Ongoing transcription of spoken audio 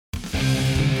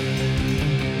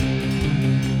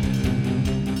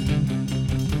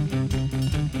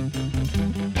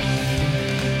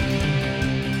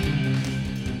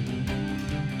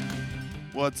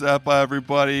What's up,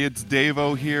 everybody? It's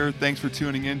Davo here. Thanks for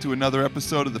tuning in to another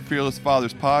episode of the Fearless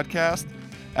Fathers podcast.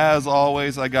 As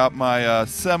always, I got my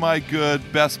semi-good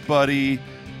best buddy,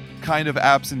 kind of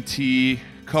absentee,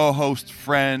 co-host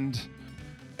friend,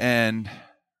 and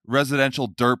residential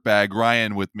dirtbag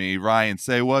Ryan with me. Ryan,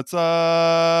 say what's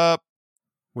up.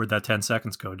 Where'd that 10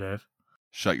 seconds go, Dave?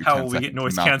 Shut your How 10 will we seconds get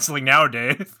noise mouth. canceling now,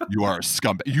 Dave? You are a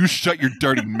scumbag. You shut your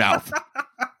dirty mouth.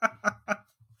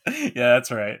 Yeah,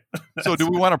 that's right. So do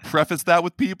we want to preface that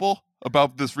with people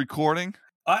about this recording?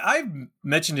 I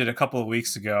mentioned it a couple of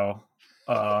weeks ago.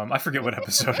 I forget what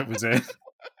episode it was in,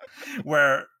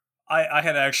 where I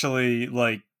had actually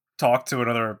talked to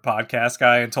another podcast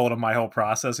guy and told him my whole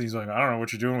process. And he's like, I don't know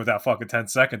what you're doing with that fucking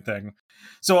 10-second thing.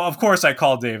 So of course I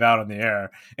called Dave out on the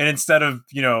air, and instead of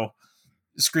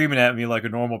screaming at me like a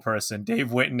normal person,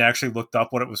 Dave went and actually looked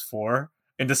up what it was for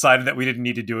and decided that we didn't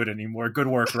need to do it anymore. Good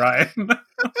work, Ryan.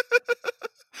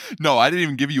 No, I didn't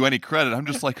even give you any credit. I'm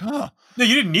just like, huh. No,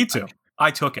 you didn't need to.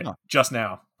 I took it just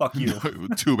now. Fuck you.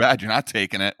 Too bad you're not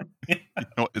taking it.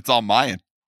 It's all mine.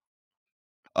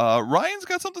 Ryan's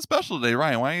got something special today.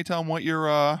 Ryan, why don't you tell him what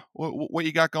your what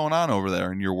you got going on over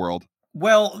there in your world?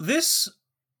 Well, this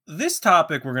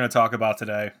topic we're going to talk about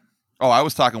today. Oh, I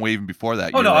was talking way even before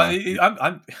that. Oh no,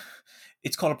 I'm.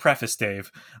 It's called a preface,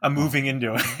 Dave. I'm moving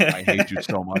into it. I hate you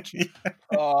so much.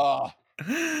 Oh.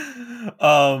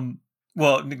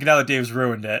 Well, now that Dave's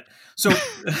ruined it, so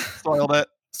soiled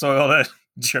it,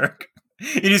 jerk.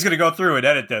 He's going to go through and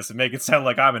edit this and make it sound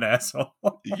like I'm an asshole.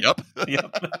 Yep.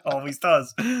 Yep. Always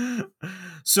does.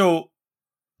 So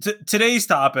today's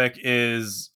topic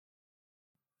is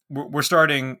we're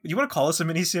starting. You want to call this a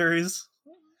mini-series?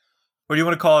 Or do you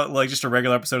want to call it like just a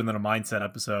regular episode and then a mindset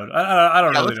episode? I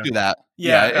don't know. Let's do that.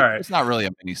 Yeah, all right. It's not really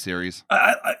a mini series.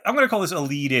 I'm going to call this a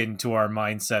lead in to our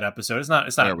mindset episode. It's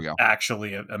not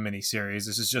actually a mini series.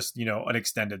 This is just an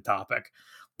extended topic,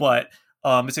 but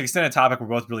it's an extended topic we're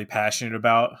both really passionate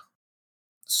about.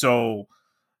 So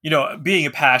being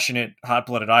a passionate,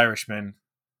 hot-blooded Irishman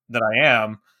that I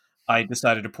am, I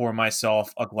decided to pour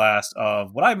myself a glass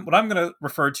of what I'm going to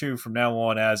refer to from now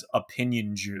on as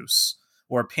opinion juice.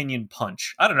 Or opinion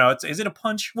punch. I don't know. Is it a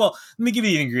punch? Well, let me give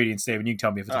you the ingredients, Dave, and you can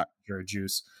tell me if it's a punch or a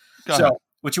juice. Go ahead.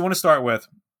 What you want to start with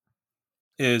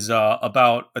is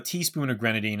about a teaspoon of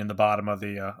grenadine in the bottom of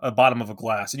a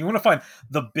glass, and you want to find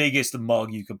the biggest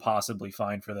mug you could possibly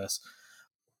find for this.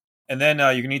 And then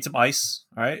you're gonna need some ice,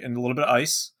 all right, and a little bit of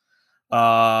ice. You're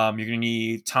gonna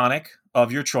need tonic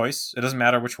of your choice. It doesn't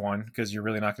matter which one because you're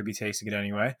really not gonna be tasting it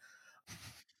anyway.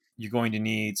 You're going to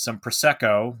need some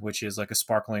Prosecco, which is like a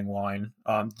sparkling wine.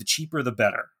 The cheaper, the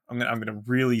better. I'm gonna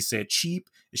really say it cheap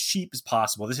as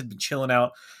possible. This had been chilling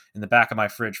out in the back of my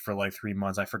fridge for like 3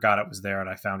 months. I forgot it was there, and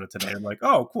I found it today. I'm like,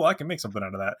 oh, cool, I can make something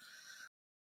out of that.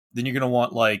 Then you're gonna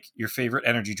want like your favorite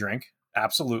energy drink.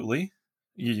 Absolutely,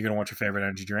 you're gonna want your favorite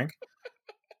energy drink.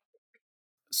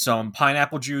 Some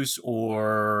pineapple juice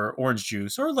or orange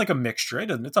juice, or like a mixture.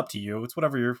 It's up to you. It's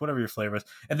whatever your flavor is.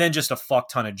 And then just a fuck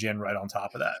ton of gin right on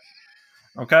top of that.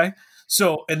 Okay?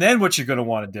 So, and then what you're going to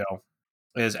want to do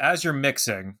is as you're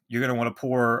mixing, you're going to want to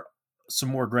pour some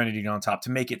more grenadine on top to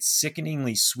make it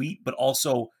sickeningly sweet, but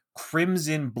also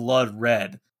crimson blood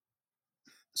red.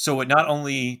 So it not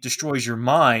only destroys your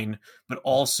mind, but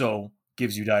also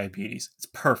gives you diabetes. It's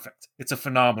perfect. It's a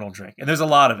phenomenal drink. And there's a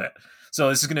lot of it. So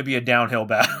this is going to be a downhill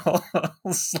battle,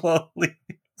 slowly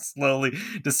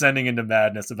descending into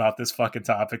madness about this fucking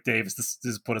topic. Dave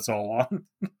has put us all on.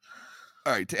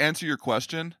 All right, to answer your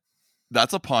question,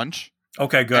 that's a punch.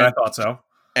 Okay, good. I thought so.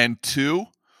 And 2,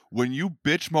 when you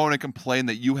bitch, moan, and complain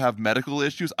that you have medical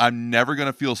issues, I'm never going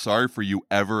to feel sorry for you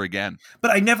ever again.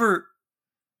 But I never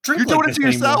drink You're like doing this it to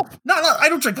anymore. yourself. No, I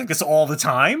don't drink like this all the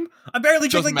time. I barely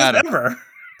drink Doesn't like matter. this ever.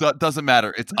 Doesn't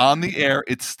matter. It's on the air.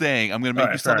 It's staying. I'm going to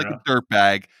make you sound like a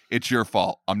dirtbag. It's your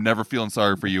fault. I'm never feeling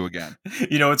sorry for you again.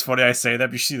 It's funny I say that,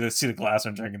 but you see the glass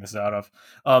I'm drinking this out of.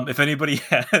 If anybody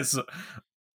has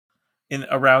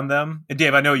around them, and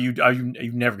Dave, I know you've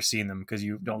never seen them because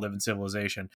you don't live in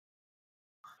civilization.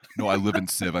 No, I live in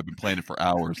Civ. I've been playing it for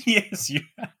hours. Yes, you.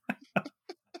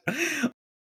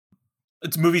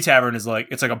 It's Movie Tavern is like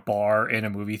it's like a bar in a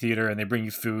movie theater, and they bring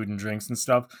you food and drinks and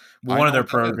stuff. But one of their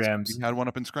programs. We had one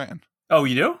up in Scranton. Oh,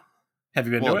 you do? Have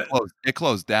you been to it? It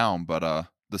closed down, but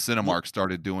the Cinemark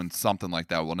started doing something like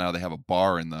that. Well, now they have a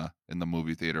bar in the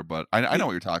movie theater. But I know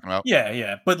what you're talking about.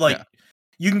 Yeah. But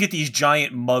you can get these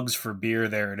giant mugs for beer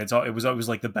there, and it was always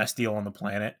like the best deal on the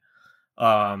planet.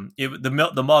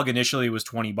 The mug initially was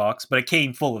 $20, but it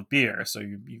came full of beer, so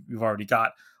you've already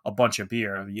got a bunch of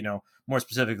beer. More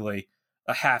specifically,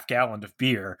 a half gallon of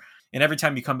beer, and every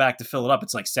time you come back to fill it up,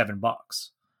 it's like $7.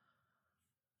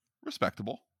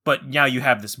 Respectable. But now you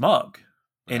have this mug,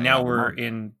 and I now have a we're mug.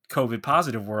 in COVID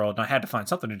positive world, and I had to find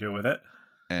something to do with it.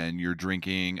 And you're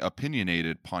drinking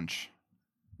opinionated punch.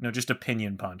 No, just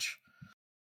opinion punch.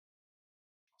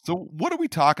 So what are we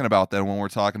talking about then when we're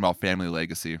talking about family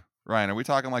legacy? Ryan, are we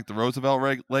talking like the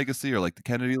Roosevelt legacy or like the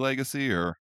Kennedy legacy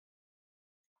or?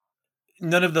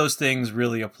 None of those things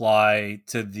really apply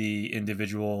to the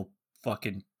individual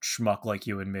fucking schmuck like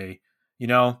you and me. You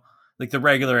know? Like the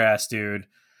regular ass dude.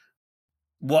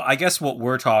 Well, I guess what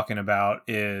we're talking about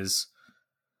is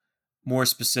more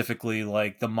specifically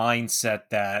like the mindset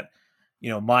that,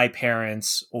 my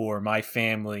parents or my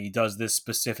family does this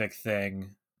specific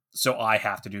thing, so I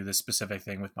have to do this specific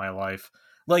thing with my life.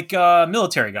 Like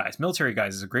military guys. Military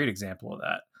guys is a great example of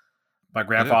that. My It is.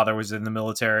 grandfather was in the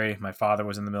military. My father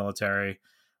was in the military.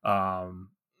 And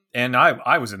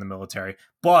I was in the military.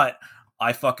 But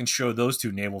I fucking showed those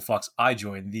two naval fucks I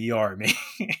joined the army.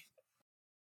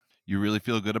 You really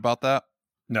feel good about that?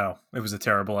 No, it was a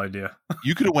terrible idea.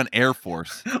 You could have went Air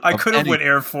Force. I of could have any- went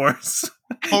Air Force.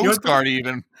 Coast Guard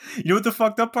even. You know what the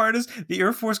fucked up part is? The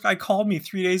Air Force guy called me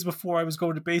 3 days before I was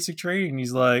going to basic training.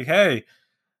 He's like, "Hey,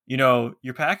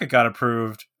 your packet got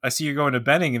approved. I see you're going to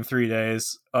Benning in 3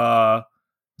 days. Do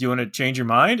you want to change your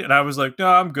mind?" And I was like, "No,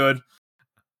 I'm good."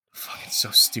 Fucking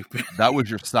so stupid. That was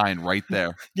your sign right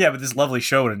there. Yeah, but this lovely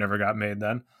show would have never got made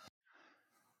then.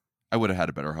 I would have had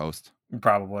a better host.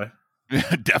 Probably.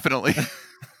 Definitely.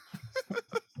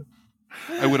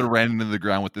 I would have ran into the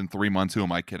ground within 3 months. Who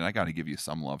am I kidding? I got to give you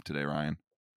some love today, Ryan.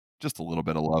 Just a little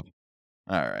bit of love.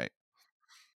 All right.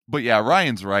 But yeah,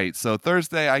 Ryan's right. So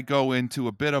Thursday I go into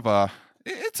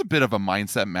it's a bit of a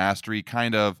mindset mastery,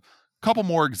 kind of couple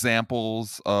more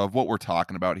examples of what we're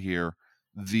talking about here.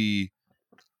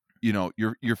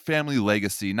 Your family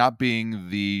legacy not being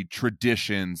the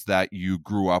traditions that you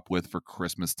grew up with for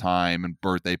Christmas time and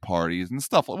birthday parties and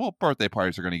stuff. Well, birthday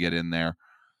parties are going to get in there.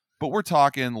 But we're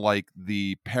talking like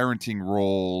the parenting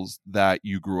roles that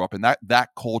you grew up in, that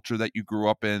culture that you grew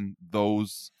up in,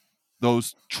 those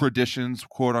traditions,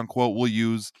 quote unquote, we'll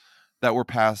use, that were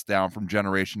passed down from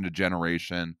generation to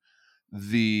generation.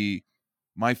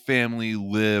 My family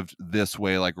lived this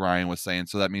way, like Ryan was saying,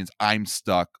 so that means I'm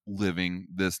stuck living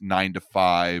this 9 to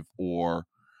 5 or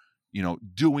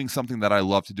doing something that I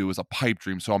love to do as a pipe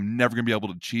dream, so I'm never going to be able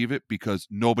to achieve it because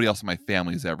nobody else in my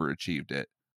family has ever achieved it.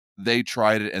 They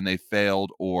tried it and they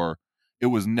failed, or it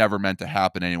was never meant to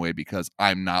happen anyway because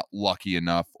I'm not lucky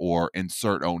enough, or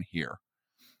insert own here.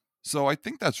 So I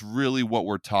think that's really what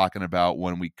we're talking about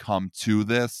when we come to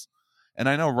this. And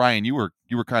I know, Ryan, you were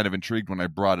kind of intrigued when I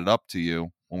brought it up to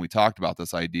you when we talked about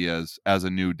this idea as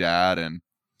a new dad. And,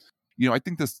 I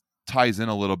think this ties in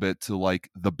a little bit to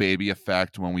like the baby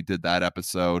effect when we did that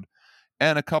episode,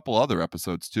 and a couple other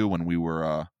episodes too when we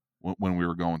were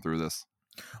going through this.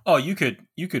 Oh, you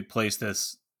could place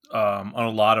this on a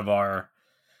lot of our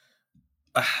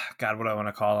God, what do I want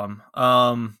to call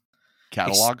them?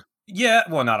 Catalog? Yeah,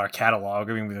 well, not our catalog.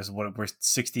 I mean, we're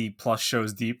 60 plus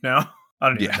shows deep now. I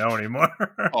don't even know anymore.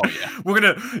 Oh yeah. We're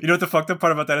gonna, what the fucked up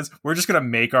part about that is? We're just gonna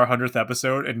make our 100th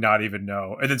episode and not even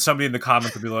know. And then somebody in the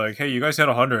comments will be like, "Hey, you guys had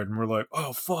 100," and we're like,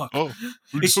 "Oh fuck." Oh,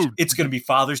 it's gonna be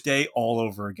Father's Day all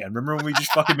over again. Remember when we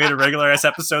just fucking made a regular ass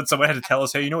episode? Someone had to tell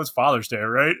us, "Hey, it's Father's Day,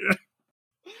 right?"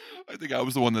 I think I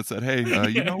was the one that said, "Hey,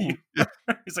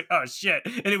 He's like, "Oh shit,"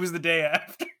 and it was the day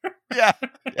after. Yeah.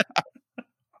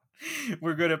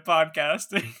 We're good at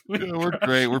podcasting. We're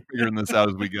great. We're figuring this out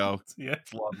as we go. Yeah,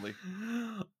 it's lovely.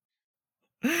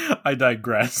 I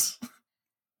digress.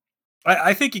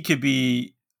 I think it could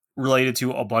be related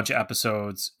to a bunch of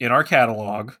episodes in our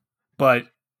catalog, but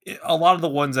a lot of the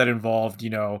ones that involved,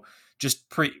 just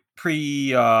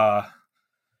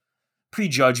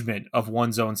prejudgment of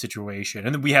one's own situation,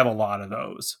 and we have a lot of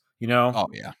those. Oh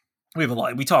yeah, we have a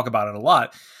lot. We talk about it a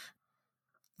lot.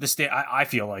 I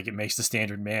feel like it makes the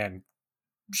standard man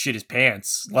shit his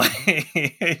pants. Like,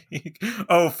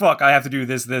 oh fuck, I have to do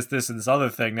this, and this other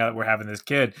thing now that we're having this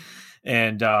kid,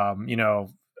 and I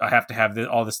have to have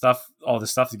all this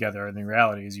stuff together. And the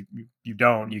reality is, you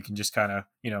don't. You can just kind of,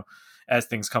 as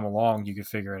things come along, you can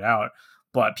figure it out.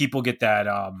 But people get that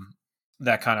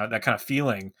that kind of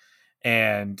feeling,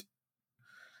 and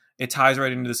it ties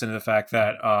right into the fact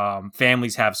that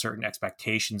families have certain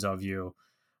expectations of you.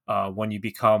 When you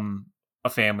become a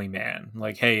family man,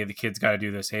 like, hey, the kid's got to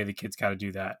do this. Hey, the kid's got to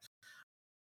do that.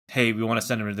 Hey, we want to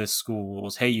send him to this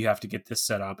schools. Hey, you have to get this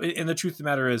set up. And the truth of the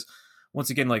matter is, once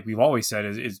again, like we've always said,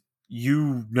 is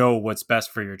you know what's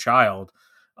best for your child,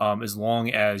 as long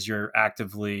as you're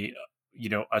actively,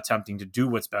 attempting to do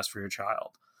what's best for your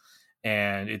child.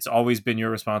 and it's always been your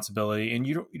responsibility, and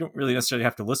you don't really necessarily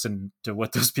have to listen to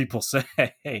what those people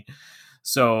say.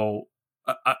 So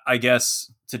I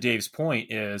guess to Dave's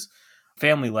point is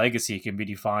family legacy can be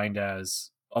defined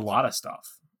as a lot of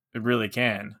stuff. It really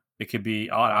can. It could be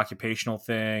an occupational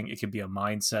thing. It could be a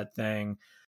mindset thing.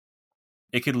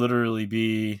 It could literally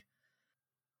be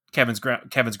Kevin's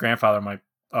grandfather, my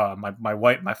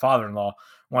father-in-law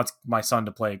wants my son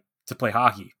to play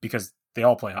hockey because they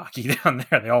all play hockey down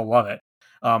there. They all love it.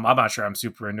 I'm not sure I'm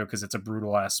super into it because it's a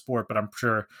brutal ass sport, but I'm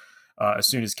sure as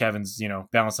soon as Kevin's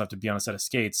balanced enough to be on a set of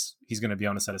skates, he's going to be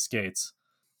on a set of skates.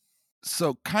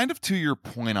 So kind of to your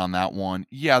point on that one,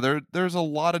 yeah, there's a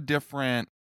lot of different,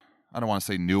 I don't want to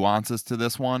say nuances to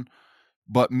this one,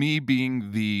 but me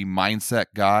being the mindset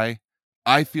guy,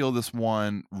 I feel this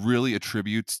one really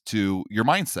attributes to your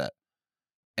mindset.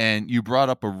 And you brought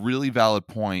up a really valid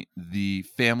point, the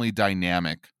family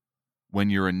dynamic when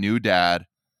you're a new dad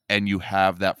and you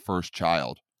have that first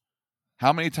child.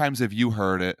 How many times have you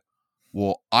heard it?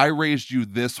 Well, I raised you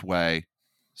this way,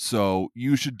 so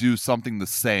you should do something the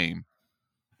same.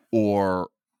 Or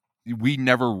we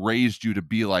never raised you to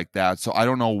be like that, so I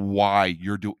don't know why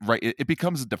you're doing right. It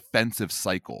becomes a defensive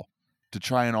cycle to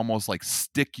try and almost like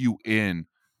stick you in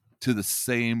to the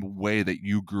same way that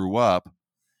you grew up,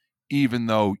 even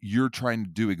though you're trying to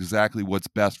do exactly what's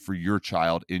best for your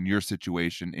child in your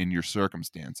situation, in your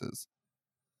circumstances.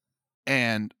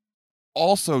 And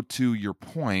also to your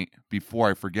point, before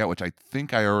I forget, which I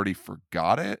think I already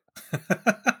forgot it.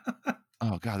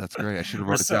 Oh God, that's great. I should have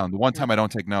wrote it down. The one time I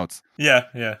don't take notes.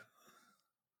 Yeah.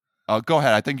 Go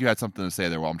ahead. I think you had something to say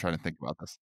there while I'm trying to think about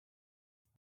this.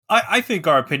 I think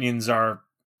our opinions are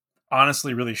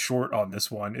honestly really short on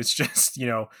this one. It's just,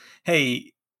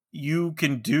 hey, you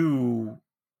can do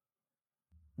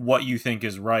what you think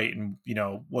is right and,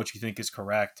 what you think is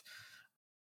correct,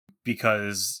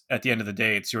 because at the end of the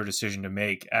day, it's your decision to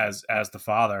make as the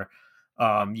father.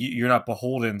 You're not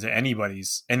beholden to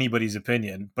anybody's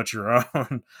opinion but your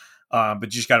own. But you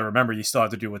just got to remember, you still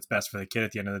have to do what's best for the kid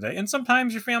at the end of the day. And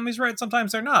sometimes your family's right,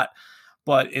 sometimes they're not.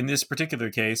 But in this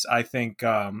particular case, I think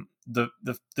the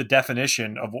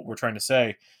definition of what we're trying to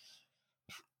say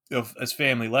as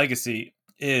family legacy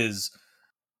is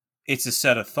it's a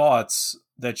set of thoughts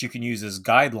that you can use as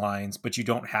guidelines, but you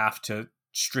don't have to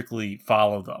strictly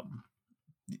follow them.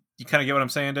 You kind of get what I'm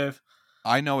saying, Dave?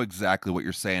 I know exactly what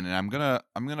you're saying, and I'm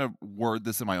gonna word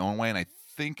this in my own way, and I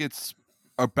think it's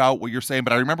about what you're saying,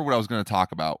 but I remember what I was going to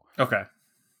talk about. Okay.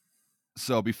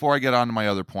 So before I get on to my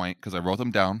other point, because I wrote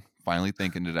them down, finally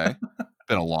thinking today. It's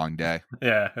been a long day.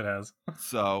 Yeah, it has.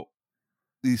 So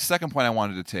the second point I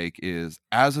wanted to take is,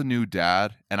 as a new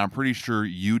dad, and I'm pretty sure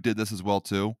you did this as well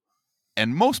too,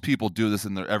 and most people do this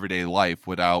in their everyday life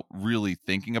without really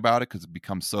thinking about it because it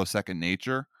becomes so second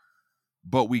nature,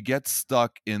 but we get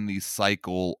stuck in the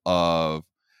cycle of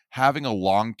having a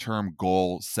long-term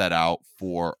goal set out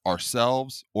for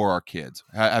ourselves or our kids.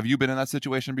 Have you been in that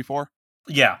situation before?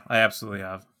 Yeah, I absolutely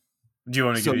have. Do you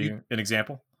want to give you an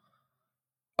example?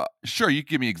 Sure, you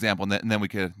give me an example, and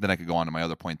then I could go on to my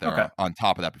other point there. Okay. On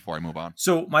top of that before I move on.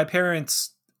 So my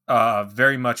parents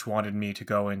very much wanted me to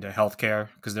go into healthcare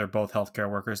because they're both healthcare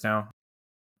workers now.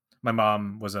 My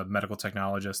mom was a medical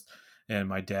technologist, and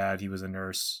my dad, he was a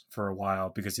nurse for a while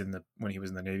because when he was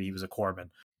in the Navy, he was a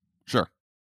corpsman. Sure.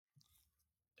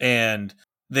 And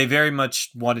they very much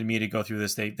wanted me to go through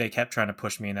this. They kept trying to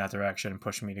push me in that direction and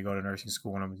push me to go to nursing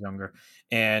school when I was younger.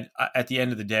 And at the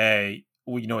end of the day,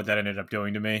 well, you know what that ended up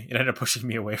doing to me? It ended up pushing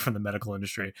me away from the medical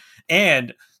industry.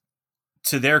 And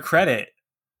to their credit,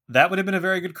 that would have been a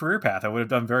very good career path. I would have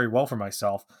done very well for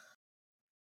myself.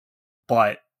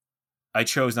 But I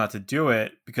chose not to do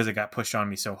it because it got pushed on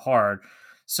me so hard.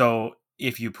 So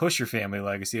if you push your family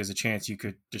legacy, there's a chance you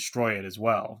could destroy it as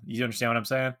well. You understand what I'm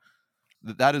saying?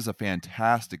 That is a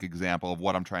fantastic example of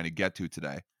what I'm trying to get to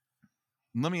today.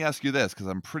 Let me ask you this, because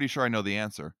I'm pretty sure I know the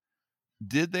answer.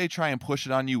 Did they try and push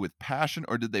it on you with passion,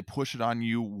 or did they push it on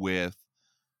you with,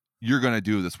 you're going to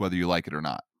do this whether you like it or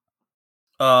not?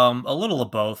 A little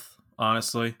of both,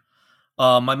 honestly.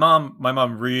 My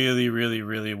mom really, really,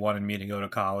 really wanted me to go to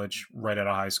college right out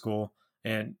of high school,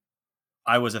 and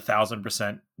I was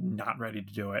 1,000% not ready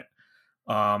to do it.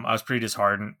 I was pretty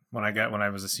disheartened when I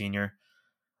was a senior,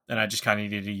 and I just kind of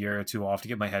needed a year or two off to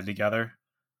get my head together.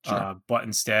 Sure. But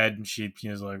instead, she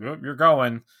was like, "Oh, you're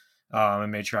going,"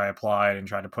 and made sure I applied and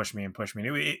tried to push me.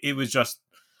 It was just,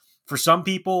 for some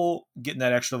people, getting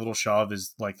that extra little shove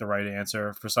is like the right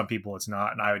answer. For some people, it's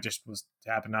not, and I just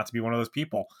happened not to be one of those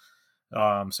people.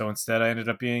 So instead, I ended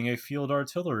up being a field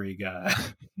artillery guy.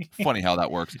 Funny how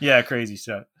that works. Yeah, crazy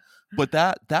shit. But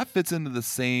that fits into the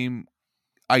same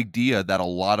idea that a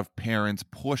lot of parents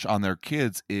push on their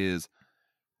kids is,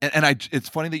 it's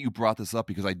funny that you brought this up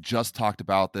because I just talked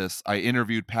about this. I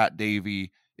interviewed Pat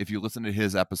Davey. If you listen to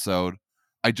his episode,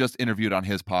 I just interviewed on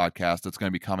his podcast. It's going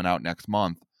to be coming out next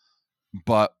month.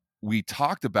 But we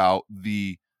talked about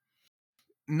the,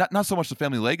 not so much the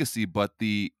family legacy, but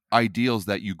the ideals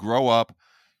that you grow up,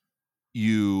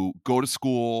 you go to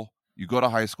school, you go to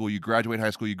high school, you graduate high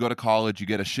school, you go to college, you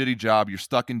get a shitty job, you're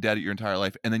stuck in debt your entire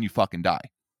life, and then you fucking die.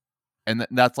 And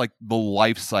that's like the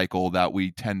life cycle that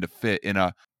we tend to fit in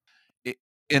a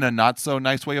not so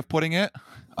nice way of putting it.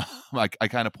 Like I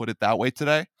kind of put it that way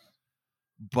today,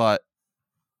 but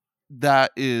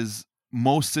that is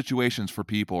most situations for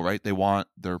people, right? They want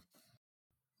their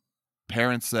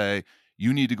parents say,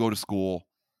 you need to go to school.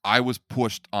 I was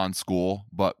pushed on school,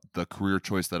 but the career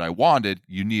choice that I wanted,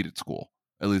 you needed school.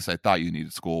 At least I thought you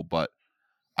needed school, but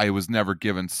I was never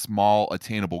given small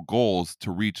attainable goals to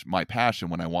reach my passion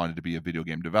when I wanted to be a video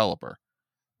game developer.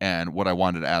 And what I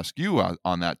wanted to ask you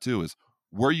on that too is,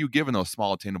 were you given those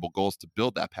small attainable goals to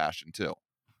build that passion too?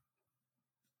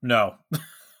 No.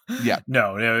 Yeah.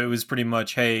 No, it was pretty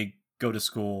much, hey, go to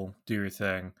school, do your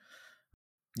thing.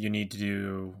 You need to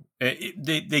do...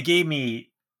 They gave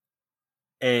me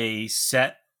a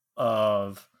set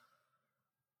of...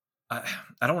 I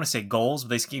don't want to say goals, but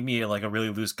they gave me like a really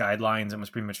loose guidelines and was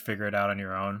pretty much figure it out on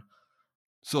your own.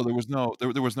 So there was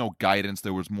no guidance.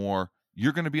 There was more,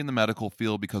 you're going to be in the medical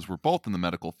field because we're both in the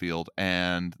medical field,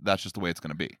 and that's just the way it's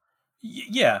going to be.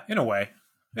 Yeah, in a way.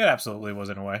 It absolutely was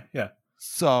in a way, yeah.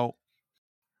 So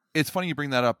it's funny you bring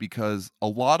that up because a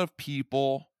lot of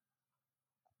people,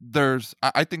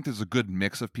 I think there's a good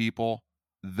mix of people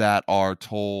that are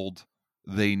told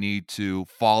they need to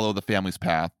follow the family's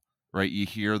path, right? You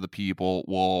hear the people,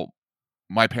 well,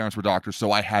 my parents were doctors,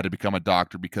 so I had to become a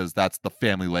doctor because that's the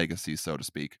family legacy, so to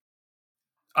speak.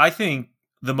 I think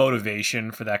the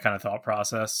motivation for that kind of thought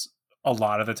process a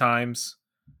lot of the times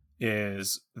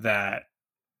is that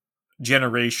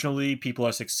generationally people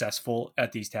are successful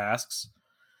at these tasks.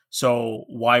 So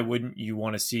why wouldn't you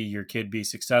want to see your kid be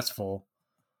successful?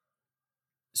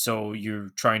 So you're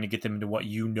trying to get them into what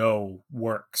you know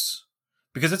works.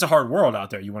 Because it's a hard world out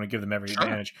there. You want to give them every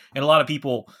advantage. And a lot of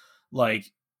people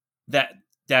like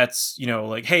that's,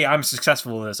 like, hey, I'm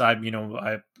successful at this.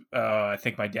 I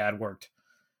think my dad worked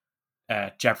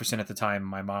at Jefferson at the time.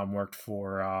 My mom worked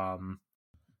for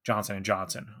Johnson &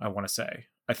 Johnson, I want to say.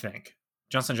 I think.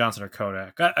 Johnson & Johnson or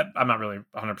Kodak. I'm not really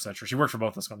 100% sure. She worked for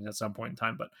both those companies at some point in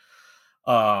time, but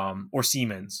or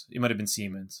Siemens. It might have been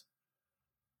Siemens.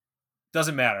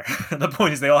 Doesn't matter. The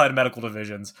point is they all had medical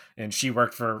divisions, and she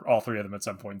worked for all three of them at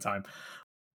some point in time.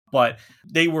 But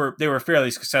they were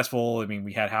fairly successful. I mean,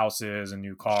 we had houses and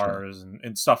new cars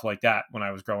and stuff like that when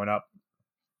I was growing up.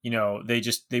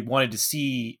 They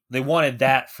wanted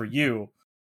that for you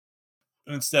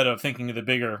instead of thinking of the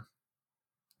bigger,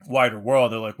 wider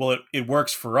world. They're like, well, it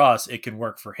works for us. It can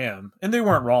work for him. And they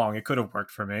weren't wrong. It could have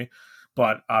worked for me.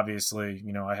 But obviously,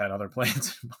 I had other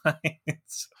plans in mind.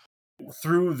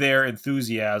 Through their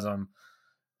enthusiasm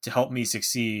to help me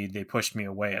succeed, they pushed me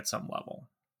away at some level.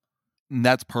 And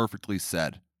that's perfectly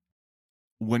said.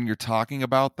 When you're talking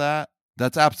about that,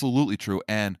 that's absolutely true.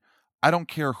 And I don't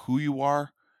care who you are.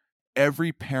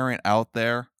 Every parent out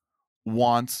there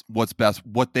wants what's best,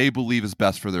 what they believe is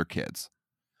best for their kids.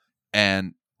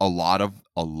 And a lot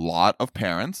of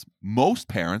parents, most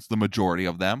parents, the majority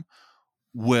of them,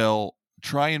 will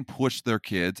try and push their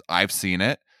kids, I've seen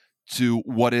it, to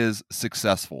what is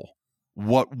successful,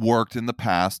 what worked in the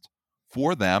past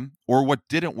for them or what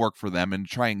didn't work for them, and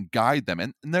try and guide them.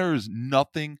 And there is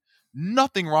nothing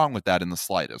wrong with that in the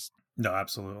slightest. No,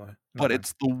 absolutely. But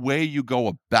it's the way you go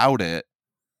about it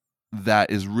that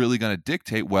is really going to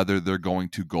dictate whether they're going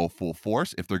to go full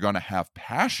force, if they're going to have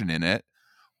passion in it,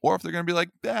 or if they're going to be like,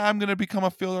 I'm going to become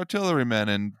a field artilleryman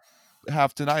and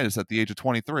have tinnitus at the age of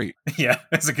 23. Yeah,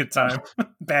 it's a good time.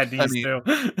 Bad knees too.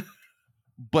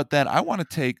 But then I want to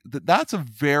take that's a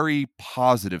very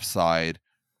positive side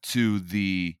to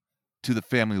the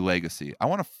family legacy. I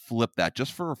want to flip that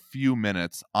just for a few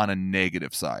minutes on a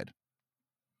negative side.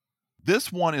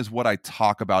 This one is what I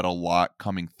talk about a lot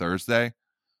coming Thursday.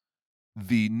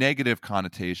 The negative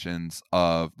connotations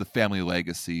of the family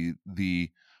legacy,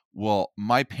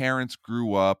 my parents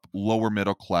grew up lower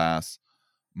middle class.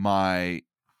 My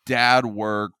dad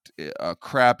worked a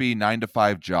crappy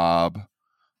 9-to-5 job.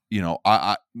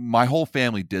 My whole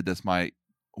family did this.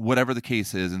 Whatever the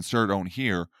case is, insert own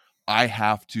here, I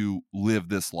have to live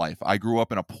this life. I grew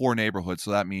up in a poor neighborhood,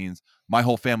 so that means my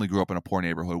whole family grew up in a poor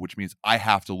neighborhood, which means I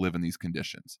have to live in these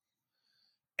conditions.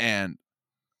 And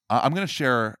I'm going to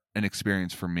share an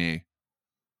experience for me.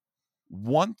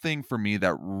 one thing for me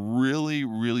that really,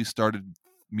 really started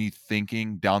me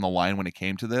thinking down the line when it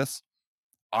came to this,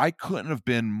 I couldn't have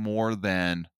been more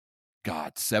than,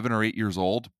 God, 7 or 8 years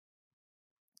old.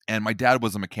 And my dad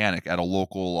was a mechanic at a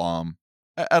local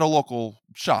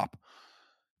shop.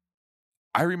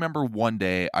 I remember one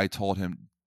day I told him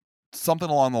something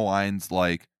along the lines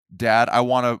like, "Dad, I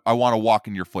want to walk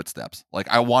in your footsteps." Like,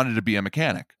 I wanted to be a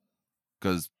mechanic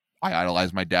because I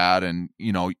idolized my dad, and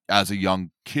as a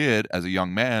young kid, as a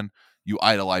young man, you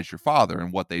idolize your father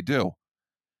and what they do.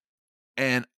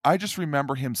 And I just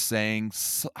remember him saying,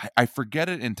 I forget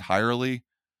it entirely,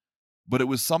 but it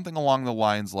was something along the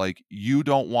lines like, "You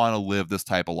don't want to live this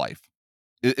type of life,"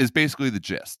 is basically the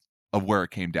gist of where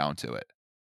it came down to it.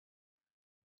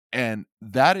 And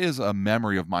that is a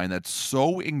memory of mine that's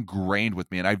so ingrained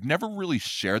with me. And I've never really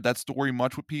shared that story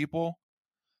much with people,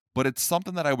 but it's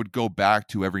something that I would go back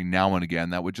to every now and again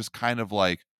that would just kind of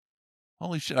like,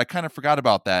 holy shit, I kind of forgot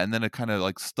about that. And then it kind of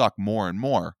like stuck more and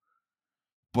more.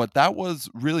 But that was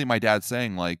really my dad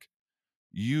saying, like,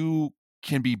 you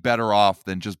can be better off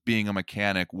than just being a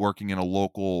mechanic working in a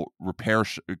local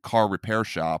car repair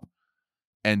shop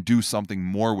and do something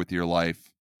more with your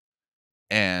life.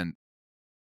 And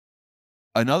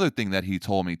another thing that he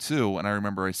told me too, and I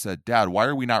remember I said, "Dad, why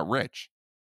are we not rich?"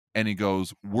 And he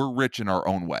goes, "We're rich in our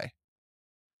own way."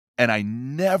 And I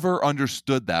never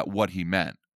understood that, what he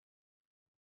meant.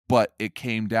 But it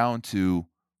came down to,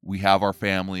 we have our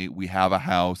family, we have a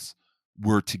house,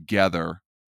 we're together,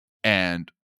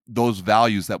 and those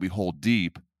values that we hold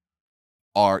deep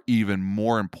are even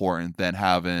more important than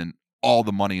having all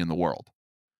the money in the world.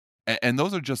 And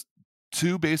those are just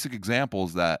two basic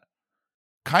examples that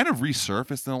kind of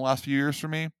resurfaced in the last few years for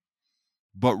me,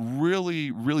 but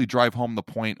really, really drive home the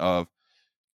point of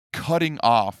cutting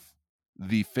off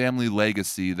the family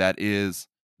legacy that is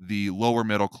the lower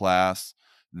middle class,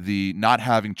 the not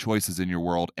having choices in your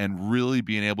world, and really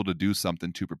being able to do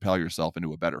something to propel yourself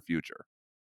into a better future.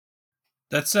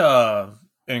 That's an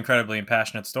incredibly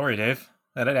impassionate story, Dave.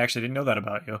 I actually didn't know that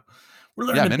about you.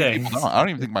 We're Yeah, learning many people things. don't. I don't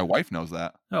even think my wife knows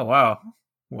that. Oh, wow.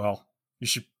 Well, you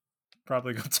should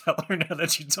probably go tell her now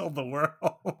that you told the world.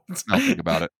 I'll think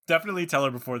about it. Definitely tell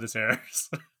her before this airs,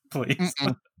 please.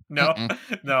 Mm-mm, No,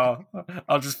 mm-mm. no.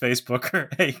 I'll just Facebook her.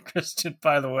 Hey, Christian,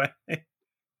 by the way.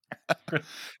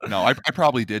 No, I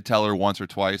probably did tell her once or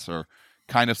twice, or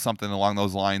kind of something along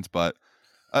those lines. But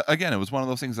again, it was one of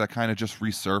those things that kind of just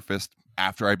resurfaced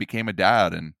after I became a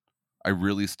dad, and I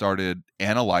really started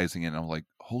analyzing it. And I'm like,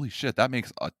 holy shit, that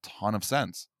makes a ton of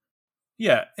sense.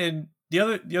 Yeah, and the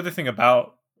other thing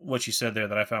about what you said there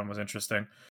that I found was interesting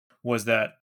was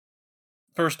that,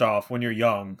 first off, when you're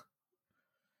young,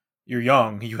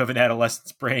 you have an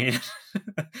adolescent's brain.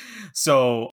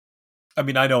 So, I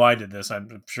mean, I know I did this.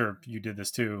 I'm sure you did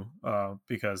this too,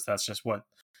 because that's just what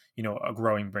a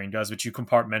growing brain does. But you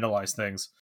compartmentalize things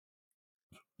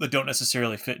that don't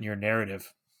necessarily fit in your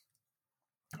narrative,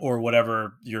 or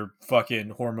whatever your fucking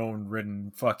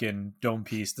hormone-ridden fucking dome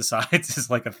piece decides is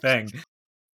like a thing.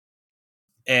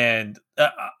 And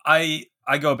I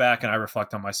go back and I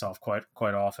reflect on myself quite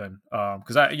often,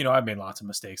 because I've made lots of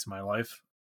mistakes in my life.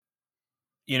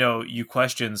 You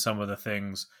question some of the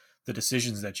things, the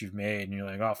decisions that you've made, and you're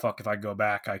like, oh fuck, if I go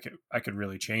back, I could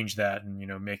really change that,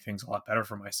 and make things a lot better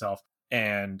for myself.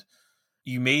 And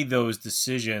you made those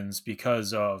decisions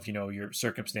because of your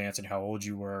circumstance and how old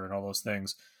you were and all those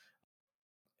things.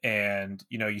 And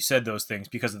you said those things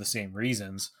because of the same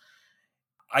reasons.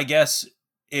 I guess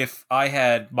if I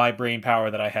had my brain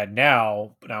power that I had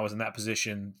now, and I was in that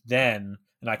position then,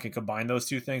 and I could combine those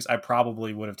two things, I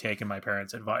probably would have taken my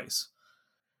parents' advice.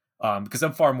 Because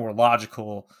I'm far more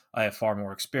logical. I have far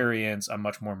more experience. I'm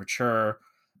much more mature.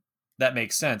 That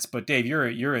makes sense. But Dave,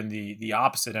 you're in the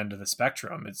opposite end of the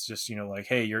spectrum. It's just like,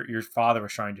 hey, your father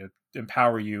was trying to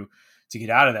empower you to get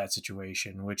out of that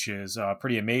situation, which is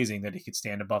pretty amazing that he could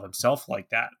stand above himself like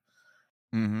that.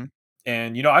 Mm-hmm.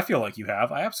 And I feel like you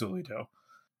have. I absolutely do.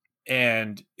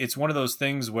 And it's one of those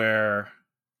things where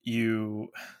I'm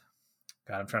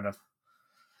trying to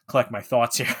collect my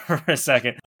thoughts here for a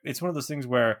second. It's one of those things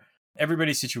where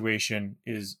everybody's situation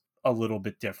is a little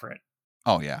bit different.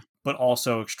 Oh, yeah. But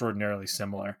also extraordinarily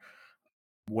similar,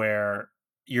 where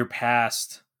your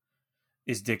past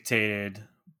is dictated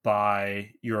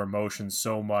by your emotions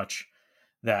so much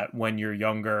that when you're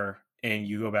younger and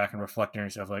you go back and reflect on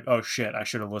yourself, like, oh shit, I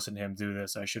should have listened to him do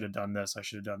this. I should have done this. I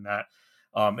should have done that.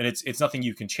 And it's nothing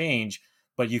you can change,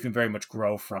 but you can very much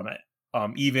grow from it.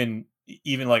 Even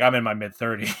like, I'm in my mid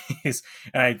 30s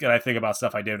and I think about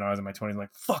stuff I did when I was in my 20s.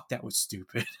 Like, fuck, that was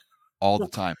stupid. All the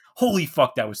time. Holy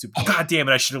fuck, that was stupid. God damn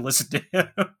it, I should have listened to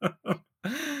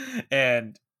him.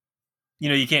 And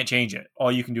you can't change it.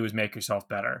 All you can do is make yourself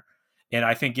better. And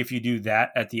I think if you do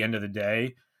that at the end of the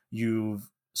day, you've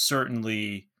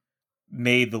certainly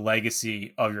made the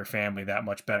legacy of your family that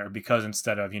much better, because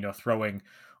instead of, throwing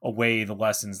away the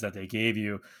lessons that they gave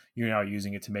you, you're now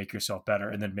using it to make yourself better,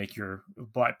 and then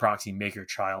by proxy, make your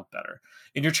child better.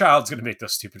 And your child's going to make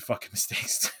those stupid fucking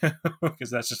mistakes too, because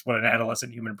that's just what an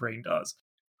adolescent human brain does.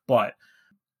 But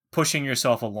pushing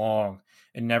yourself along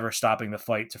and never stopping the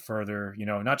fight to further,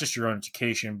 not just your own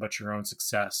education, but your own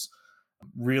success,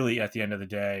 really at the end of the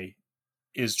day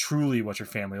is truly what your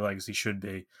family legacy should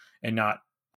be, and not,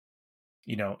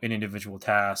 an individual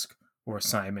task or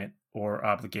assignment or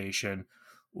obligation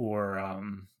or,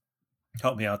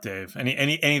 help me out, Dave.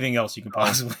 Anything else you can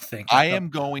possibly think of? I am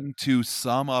going to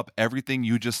sum up everything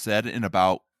you just said in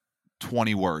about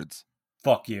 20 words.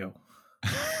 Fuck you.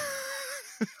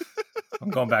 I'm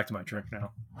going back to my drink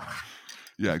now.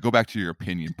 Yeah, go back to your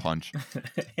opinion punch.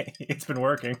 It's been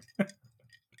working.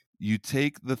 You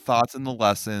take the thoughts and the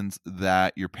lessons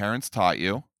that your parents taught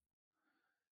you,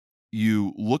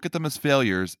 you look at them as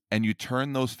failures, and you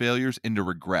turn those failures into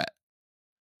regret.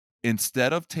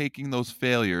 Instead of taking those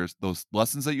failures, those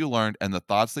lessons that you learned and the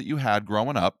thoughts that you had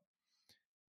growing up,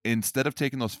 instead of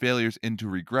taking those failures into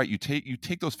regret, you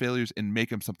take those failures and make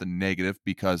them something negative,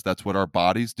 because that's what our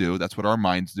bodies do. That's what our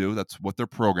minds do. That's what they're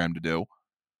programmed to do.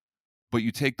 But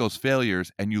you take those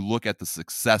failures and you look at the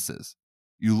successes.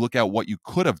 You look at what you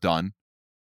could have done.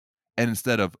 And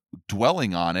instead of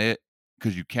dwelling on it,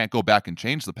 because you can't go back and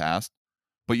change the past,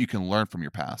 but you can learn from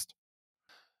your past.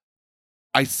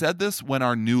 I said this when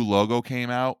our new logo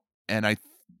came out, and I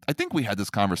think we had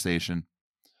this conversation,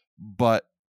 but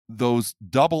those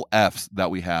double F's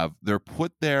that we have, they're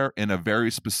put there in a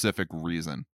very specific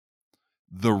reason.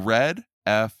 The red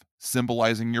F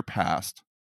symbolizing your past,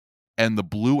 and the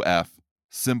blue F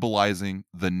symbolizing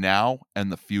the now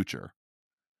and the future.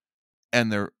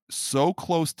 And they're so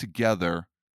close together,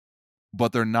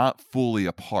 but they're not fully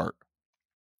apart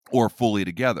or fully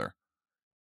together.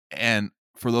 And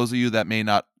for those of you that may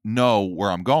not know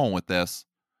where I'm going with this,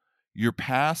 your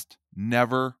past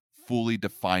never fully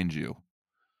defined you,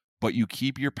 but you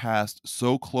keep your past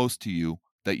so close to you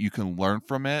that you can learn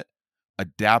from it,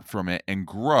 adapt from it, and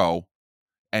grow,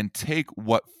 and take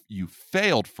what you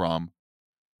failed from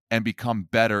and become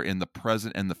better in the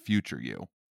present and the future you.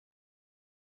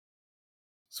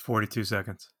 It's 42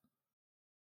 seconds.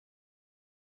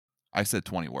 I said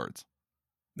 20 words.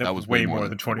 That was way more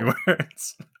than 20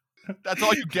 words. That's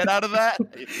all you get out of that?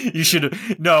 You should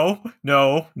have... No.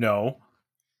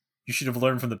 You should have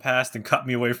learned from the past and cut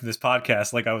me away from this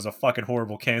podcast like I was a fucking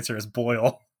horrible cancerous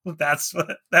boil. That's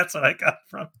what I got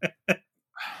from it.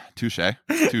 Touche.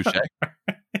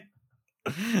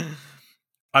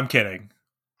 I'm kidding.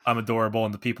 I'm adorable,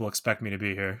 and the people expect me to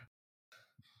be here.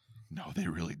 No, they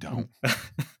really don't.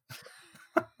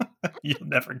 You'll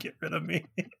never get rid of me.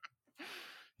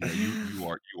 Yeah,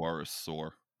 you are a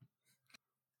sore.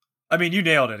 I mean, you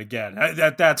nailed it again.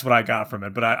 That's what I got from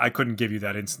it, but I couldn't give you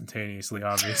that instantaneously,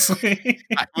 obviously.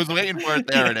 I was waiting for it.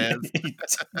 There it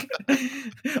is.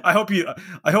 I hope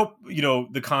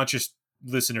the conscious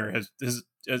listener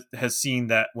has seen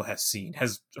that. Well,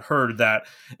 has heard that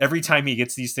every time he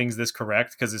gets these things this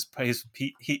correct, because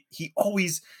he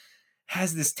always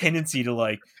has this tendency to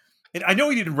like. And I know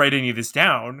he didn't write any of this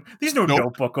down. There's no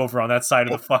notebook over on that side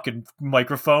of the fucking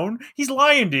microphone. He's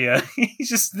lying to you. He's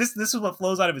just this is what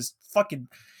flows out of his fucking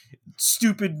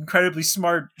stupid, incredibly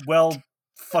smart, well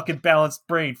fucking balanced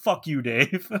brain. Fuck you,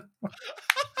 Dave. Do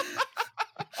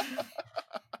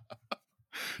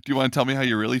you want to tell me how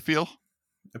you really feel?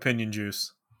 Opinion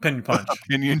juice. Opinion punch.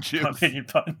 Opinion juice. Opinion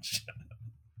punch.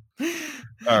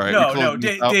 All right. No,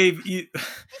 Dave,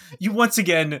 you once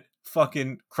again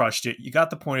fucking crushed it. You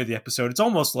got the point of the episode. It's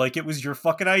almost like it was your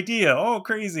fucking idea. Oh,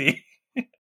 crazy.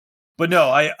 But no,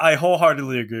 I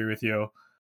wholeheartedly agree with you.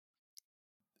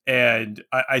 And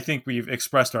I think we've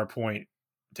expressed our point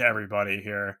to everybody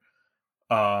here.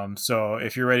 So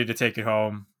if you're ready to take it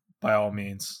home, by all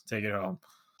means, take it home.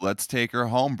 Let's take her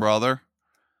home, brother.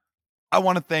 I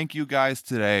want to thank you guys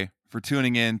today for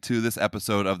tuning in to this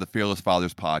episode of the Fearless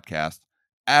Fathers podcast.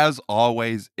 As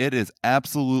always, it is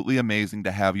absolutely amazing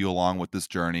to have you along with this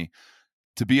journey,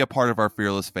 to be a part of our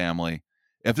Fearless family.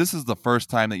 If this is the first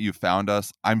time that you've found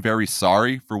us, I'm very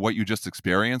sorry for what you just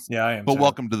experienced. Yeah, I am. But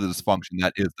welcome to the dysfunction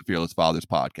that is the Fearless Fathers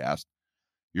podcast.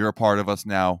 You're a part of us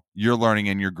now. You're learning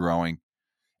and you're growing.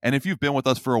 And if you've been with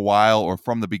us for a while, or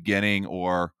from the beginning,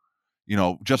 or,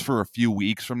 just for a few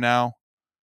weeks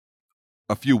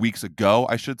ago,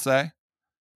 I should say,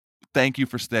 thank you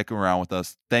for sticking around with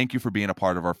us. Thank you for being a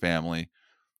part of our family.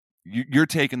 You're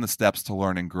taking the steps to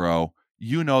learn and grow.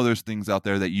 You know there's things out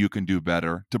there that you can do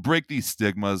better to break these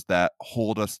stigmas that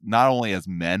hold us not only as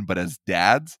men, but as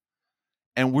dads.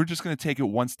 And we're just going to take it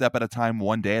one step at a time,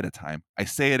 one day at a time. I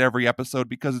say it every episode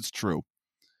because it's true.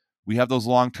 We have those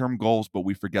long-term goals, but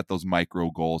we forget those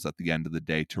micro goals at the end of the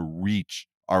day to reach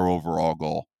our overall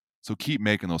goal. So keep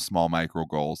making those small micro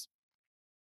goals.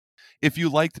 If you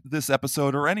liked this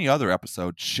episode or any other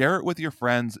episode, share it with your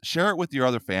friends, share it with your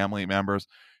other family members,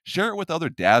 share it with other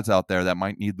dads out there that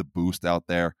might need the boost out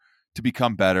there to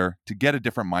become better, to get a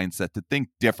different mindset, to think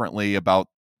differently about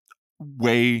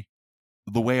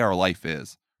the way our life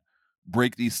is.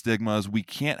 Break these stigmas. We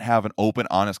can't have an open,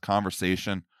 honest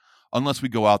conversation unless we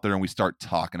go out there and we start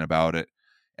talking about it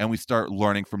and we start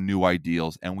learning from new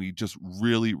ideals and we just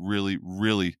really, really,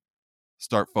 really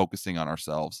start focusing on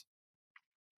ourselves.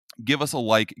 Give us a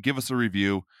like, give us a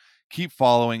review, keep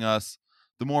following us.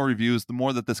 The more reviews, the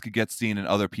more that this could get seen in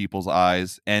other people's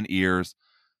eyes and ears.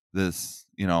 This,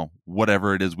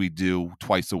 whatever it is we do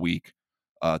twice a week.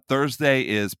 Thursday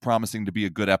is promising to be a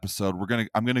good episode.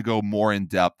 I'm gonna go more in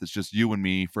depth. It's just you and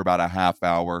me for about a half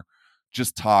hour,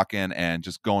 just talking and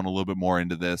just going a little bit more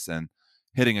into this and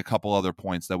hitting a couple other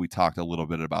points that we talked a little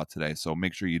bit about today. So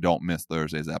make sure you don't miss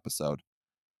Thursday's episode.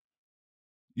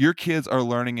 Your kids are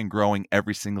learning and growing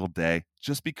every single day.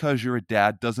 Just because you're a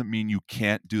dad doesn't mean you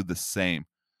can't do the same.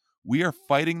 We are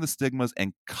fighting the stigmas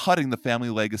and cutting the family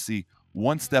legacy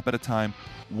one step at a time,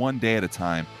 one day at a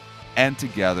time. And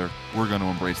together, we're going to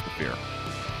embrace the fear.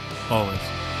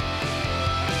 Always.